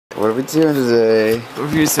are we doing today? We're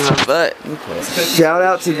piercing my butt. Okay. Shout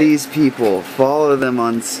out to these people. Follow them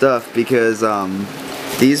on stuff because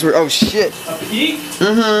these were, oh shit. A peak?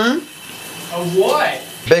 Mm-hmm. A what?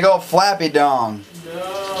 Big old flappy dong.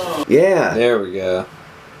 No. Yeah. There we go.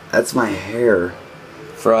 That's my hair.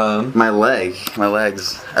 From? My leg. My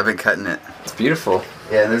legs. I've been cutting it. It's beautiful.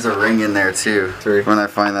 Yeah, and there's a ring in there too. When I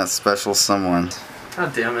find that special someone.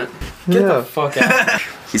 God damn it. Get the fuck out.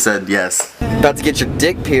 He said yes. About to get your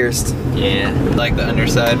dick pierced. Yeah. Like the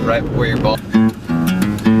underside right where your ball.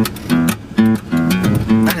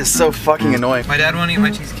 That is so fucking annoying. My dad won't eat my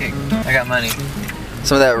cheesecake. I got money.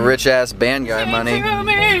 Some of that rich ass band guy money.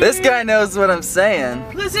 This guy knows what I'm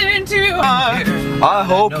saying. Listen to I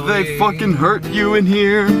hope they fucking hurt you in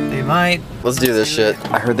here. They might. Let's do this shit.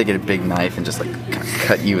 I heard they get a big knife and just like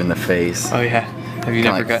cut you in the face. Oh yeah. Have you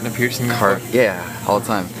never like gotten a piercing before? Yeah, all the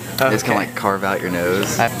time. Oh, They just kind of like carve out your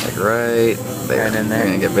nose. Like right there. Right in there.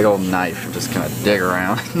 You're gonna get a big old knife and just kind of dig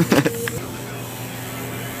around.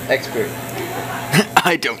 Expert.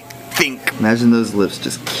 I don't think. Imagine those lips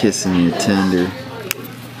just kissing you tender.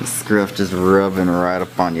 The scruff just rubbing right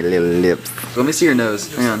up on your little lips. Let me see your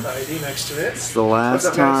nose. Hang on. ID next to it. It's the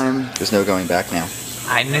last time. There's no going back now.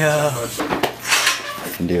 I know. I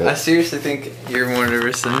can do I it. seriously think you're more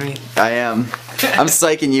nervous than me. I am. I'm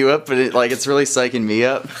psyching you up, but it's really psyching me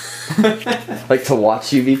up. Like to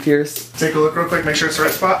watch you be pierced. Take a look real quick, make sure it's the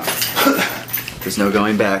right spot. There's no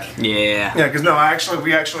going back. Yeah. Yeah, because no,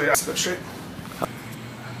 we actually sit up straight.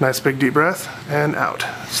 Nice big deep breath and out.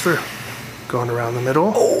 It's through. Going around the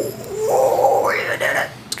middle. Oh, you did it.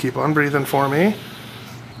 Just keep on breathing for me.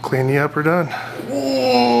 Clean you up, we're done.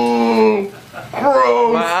 Oh,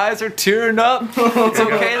 gross. My eyes are tearing up. It's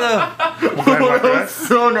okay though.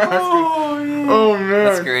 So nasty. Oh man.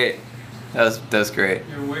 That's great. That was great.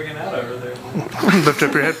 You're wigging out over there. Lift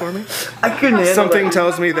up your head for me. I couldn't handle Something it.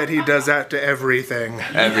 tells me that he does that to everything.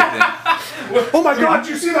 Everything. Oh my god, did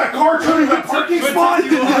you see that car turning that parking spot?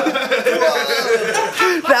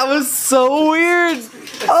 That was so weird.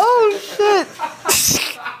 Oh shit.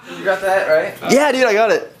 You got that right? Yeah, dude, I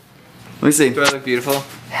got it. Let me see. Do I look beautiful?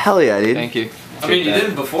 Hell yeah, dude. Thank you. I mean, you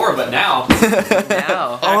didn't before, but now.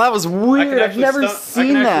 Now. Oh, that was weird. I've never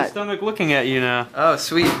seen that. stomach looking at you now. Oh,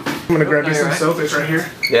 sweet. I'm gonna grab you some Alright. soap, it's right here.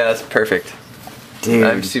 Yeah, that's perfect. Dude.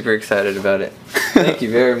 I'm super excited about it. Thank you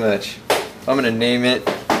very much. I'm gonna name it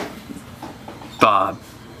Bob.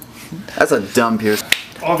 That's a dumb pierce.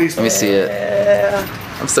 All these. Let me see it.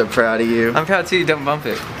 I'm so proud of you. I'm proud too, don't bump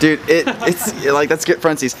it. Dude, it's like that's good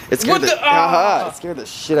frontsies. It scared it scared the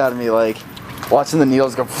shit out of me, like watching the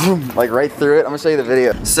needles go like right through it. I'm gonna show you the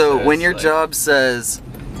video. So when your job says,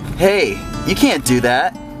 hey, you can't do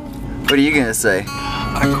that, what are you gonna say?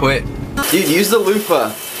 I quit. Dude, use the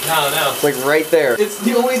loofah. No. Like right there. It's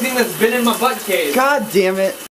the only thing that's been in my butt case. God damn it.